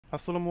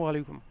Assalamu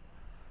alaikum.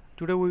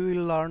 Today we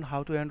will learn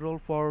how to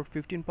enroll for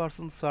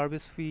 15%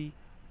 service fee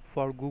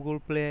for Google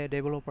Play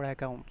developer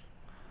accounts.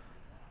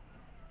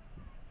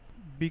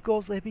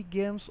 Because Epic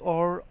Games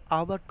or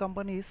other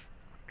companies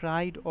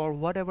tried, or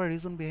whatever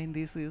reason behind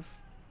this is,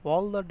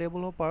 all the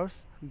developers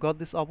got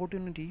this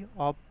opportunity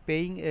of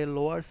paying a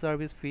lower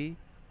service fee.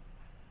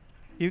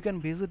 You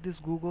can visit this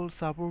Google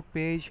support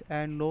page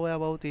and know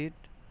about it,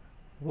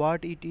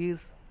 what it is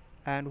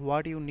and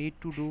what you need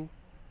to do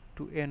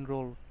to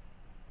enroll.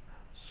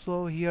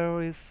 So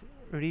here is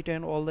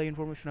written all the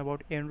information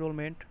about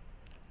enrollment,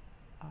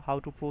 how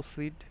to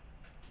proceed,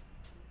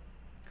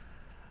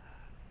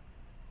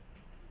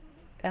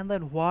 and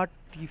then what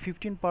the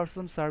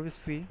 15% service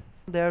fee.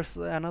 There's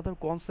another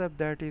concept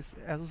that is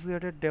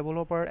associated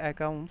developer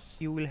accounts.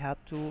 You will have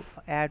to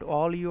add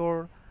all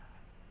your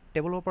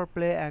developer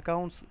play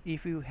accounts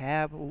if you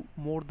have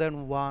more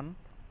than one,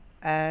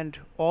 and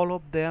all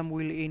of them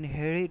will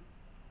inherit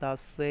the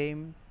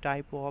same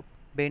type of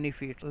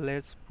benefit.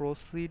 Let's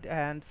proceed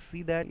and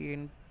see that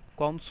in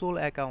console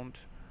account.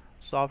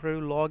 So after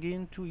you log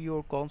into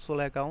your console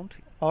account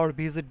or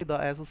visit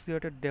the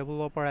associated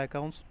developer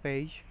accounts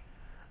page,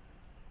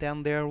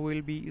 then there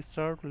will be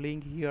start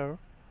link here,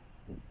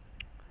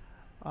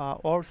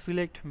 or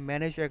select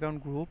manage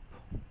account group.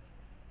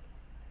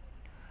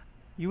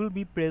 You will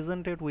be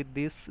presented with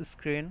this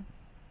screen.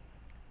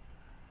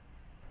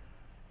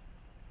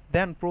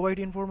 Then provide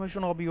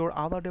information of your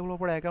other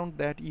developer account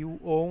that you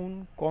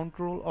own,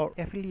 control or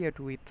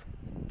affiliate with.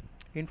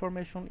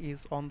 Information is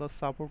on the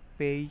support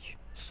page.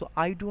 So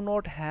I do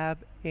not have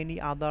any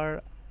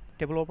other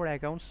developer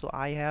accounts, so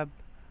I have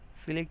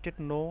selected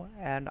no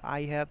and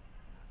I have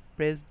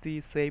pressed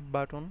the save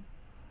button,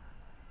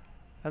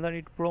 and then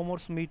it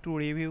promotes me to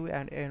review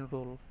and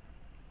enroll.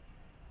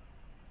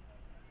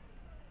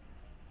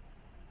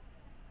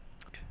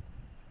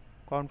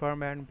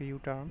 Confirm and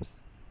view terms.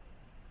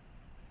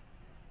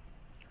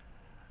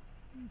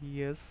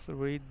 Yes,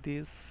 read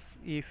this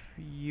if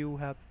you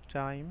have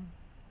time.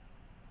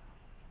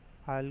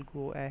 I'll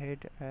go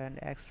ahead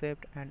and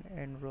accept and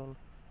enroll.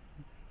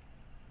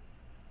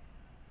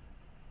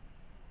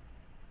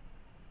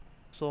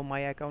 So my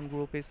account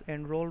group is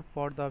enrolled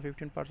for the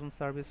 15%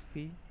 service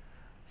fee.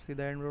 See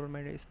the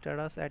enrollment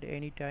status at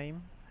any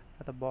time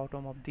at the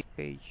bottom of the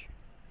page.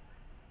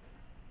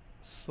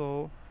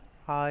 So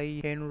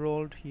I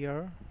enrolled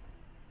here.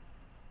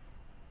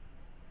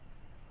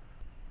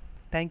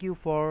 Thank you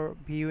for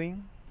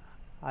viewing.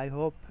 I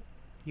hope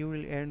you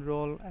will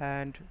enroll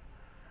and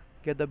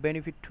get the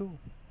benefit too.